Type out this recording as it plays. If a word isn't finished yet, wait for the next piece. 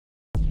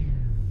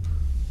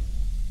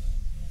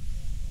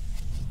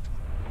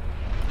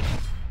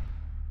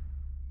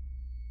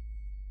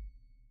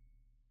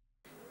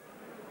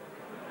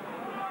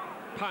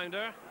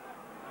Pounder.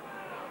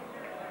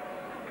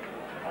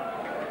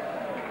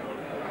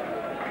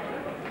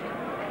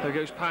 There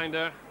goes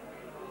Pounder.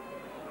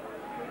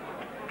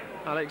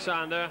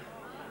 Alexander.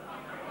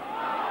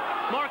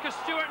 Marcus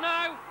Stewart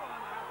now.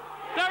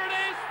 There it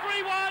is,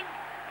 3-1.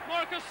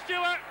 Marcus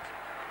Stewart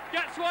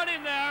gets one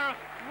in there.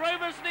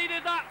 Rovers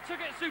needed that,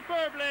 took it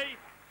superbly.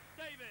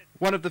 David.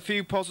 One of the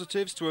few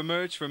positives to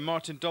emerge from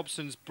Martin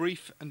Dobson's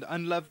brief and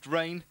unloved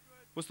reign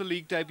was the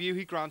league debut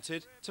he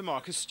granted to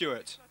Marcus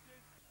Stewart.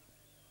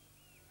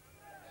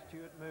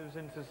 Stewart moves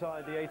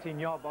inside the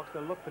 18-yard box.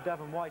 They'll look for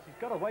Devon White. He's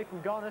got away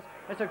from Garnett.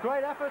 It's a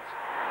great effort,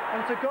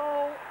 and it's a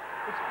goal.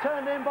 It's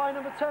turned in by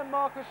number 10,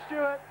 Marcus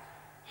Stewart.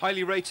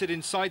 Highly rated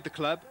inside the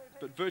club,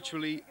 but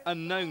virtually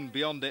unknown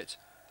beyond it,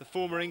 the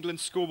former England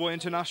schoolboy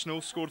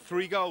international scored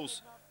 3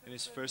 goals in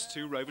his first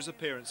 2 Rovers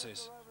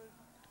appearances.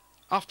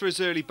 After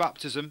his early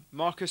baptism,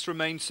 Marcus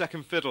remained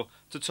second fiddle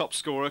to top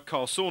scorer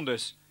Carl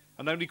Saunders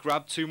and only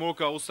grabbed 2 more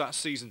goals that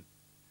season.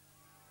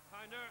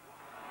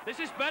 This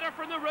is better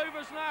from the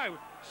Rovers now.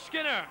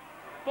 Skinner,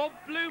 Bob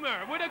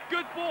Bloomer with a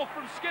good ball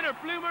from Skinner.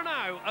 Bloomer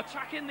now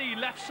attacking the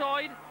left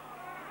side.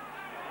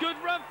 Good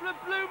run from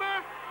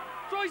Bloomer.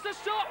 Tries the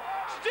shot.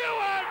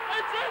 Stewart!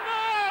 It's in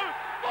there!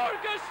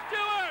 Marcus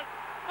Stewart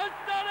has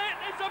done it!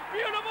 It's a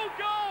beautiful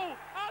goal!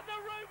 And the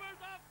Rovers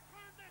have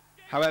turned this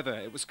game. However,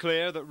 it was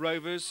clear that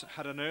Rovers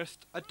had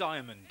unearthed a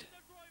diamond.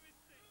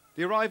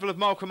 The arrival of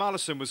Malcolm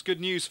Allison was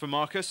good news for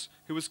Marcus,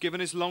 who was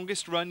given his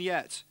longest run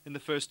yet in the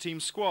first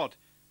team squad.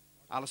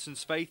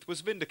 Allison's faith was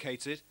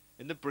vindicated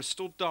in the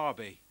Bristol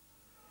derby.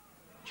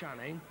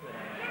 Channing.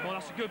 Oh,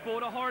 that's a good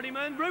ball to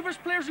Hardyman. Rovers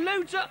players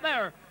loads up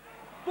there.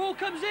 Ball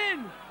comes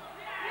in.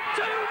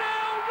 2-0,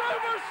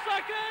 Rovers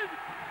second,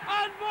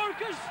 and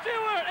Marcus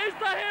Stewart is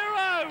the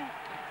hero.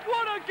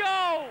 What a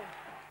goal!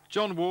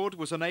 John Ward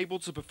was unable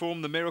to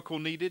perform the miracle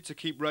needed to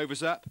keep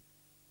Rovers up,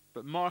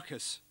 but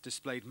Marcus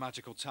displayed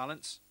magical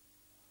talents.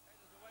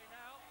 Away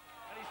now,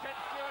 and he sent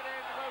Stewart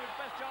in, the Rovers'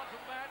 best chance of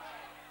the match.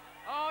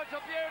 Oh, it's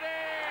a beauty!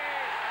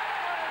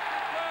 What a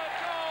superb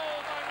goal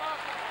by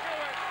Marcus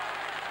Stewart.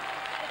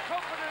 The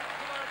confidence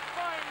of a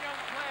fine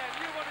young player,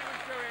 knew what he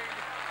was doing,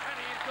 and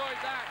he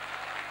enjoyed that.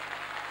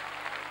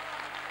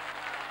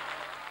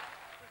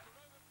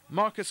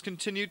 Marcus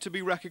continued to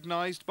be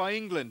recognised by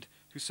England,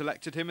 who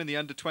selected him in the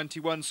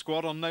under-21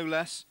 squad on no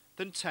less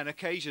than 10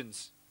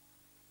 occasions.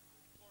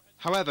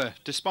 However,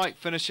 despite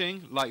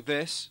finishing like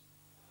this,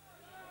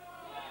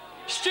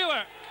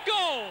 Stewart,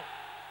 goal!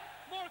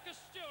 Marcus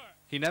Stewart!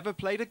 He never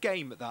played a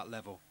game at that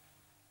level.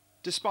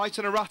 Despite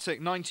an erratic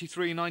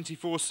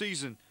 93-94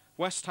 season,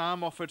 West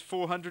Ham offered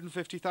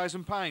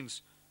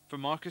 £450,000 for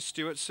Marcus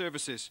Stewart's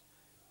services.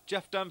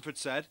 Jeff Dunford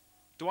said,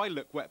 "Do I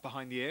look wet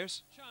behind the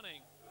ears?"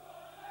 Channing.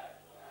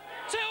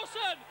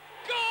 Tilson!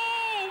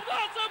 Goal!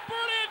 That's a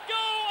brilliant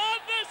goal,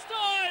 and this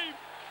time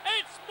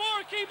it's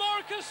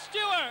Marcus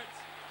Stewart.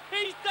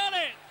 He's done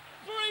it.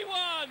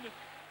 3-1.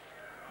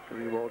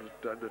 Greenwald has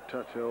done the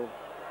touch hill.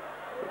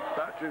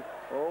 Back to,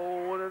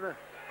 oh, what an,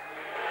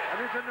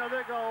 and it's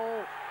another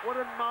goal. What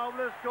a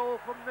marvellous goal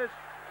from this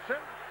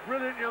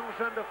brilliant young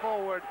centre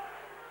forward.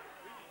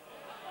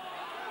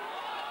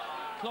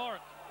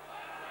 Clark.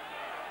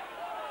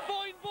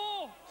 Fine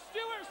ball.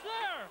 Stewart's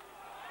there.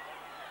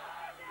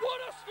 What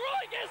a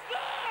strike is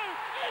there!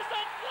 It's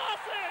a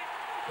classic!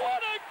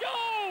 What a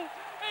goal!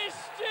 It's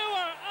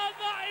Stewart, and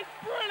that is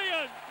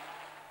brilliant!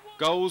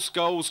 Goals,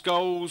 goals,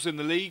 goals in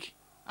the league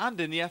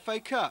and in the FA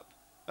Cup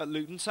at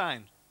Luton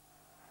Town.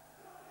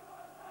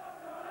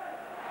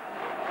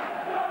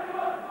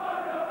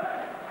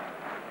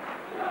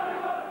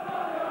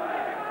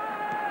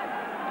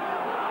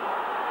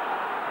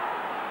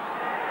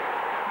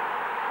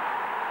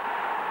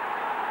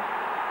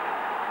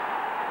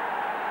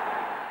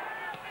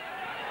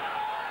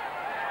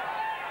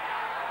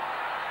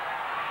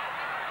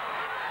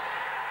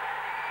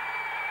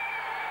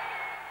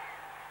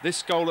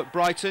 This goal at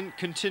Brighton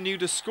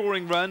continued a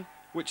scoring run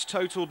which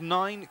totalled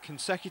 9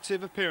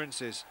 consecutive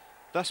appearances,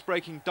 thus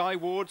breaking Di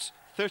Ward's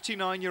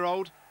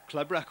 39-year-old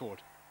club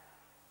record.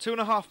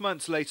 2.5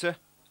 months later,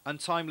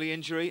 untimely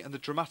injury and the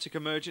dramatic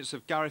emergence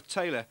of Gareth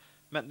Taylor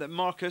meant that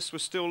Marcus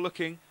was still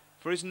looking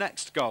for his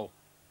next goal.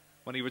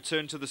 When he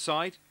returned to the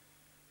side,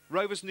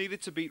 Rovers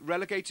needed to beat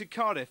relegated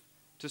Cardiff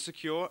to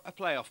secure a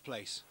playoff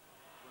place.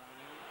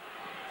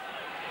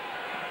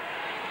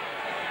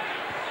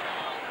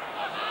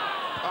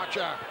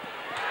 Archer.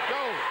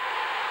 Goal.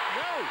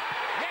 No.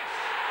 Yes,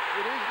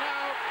 it is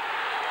now.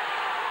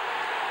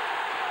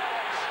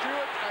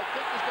 Stewart, I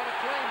think, is going to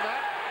claim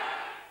that.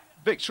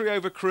 Victory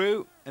over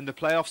Crewe in the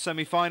playoff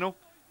semi-final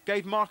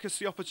gave Marcus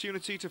the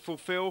opportunity to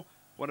fulfil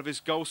one of his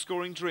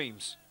goal-scoring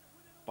dreams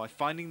by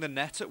finding the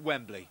net at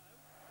Wembley.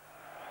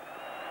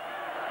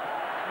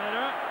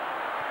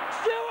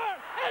 Stewart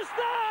is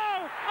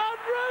there! And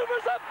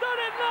Rovers have done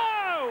it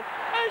now!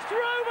 It's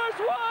Rovers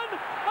 1,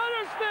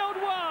 Huddersfield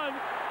 1,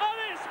 and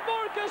it's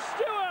Marcus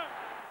Stewart!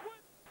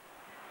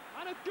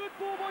 And a good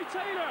ball by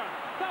Taylor.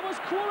 That was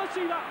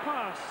quality, that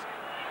pass.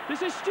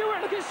 This is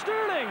Stewart, look at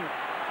Sterling.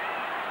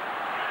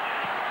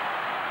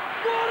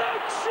 What a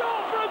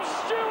shot from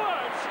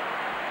Stewart!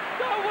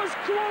 That was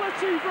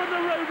quality from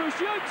the Rovers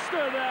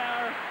youngster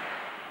there.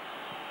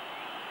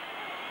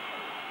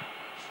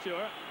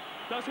 Stewart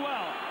does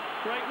well.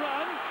 Great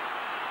run.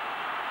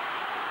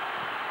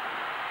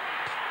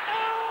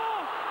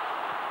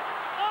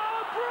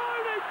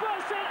 Browning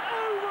puts it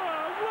over.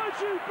 Would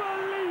you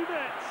believe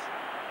it?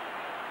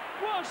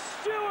 Well,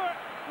 Stewart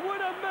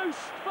with a most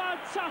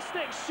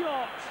fantastic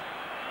shot.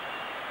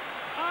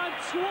 And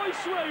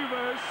twice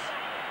Rovers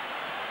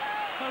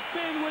have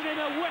been within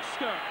a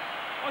whisker.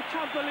 I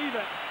can't believe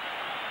it.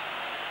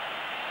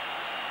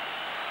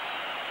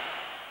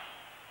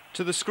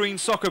 To the screen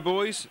soccer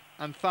boys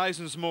and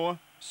thousands more,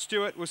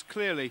 Stewart was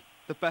clearly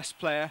the best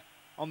player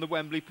on the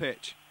Wembley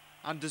pitch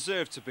and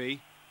deserved to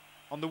be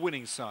on the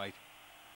winning side.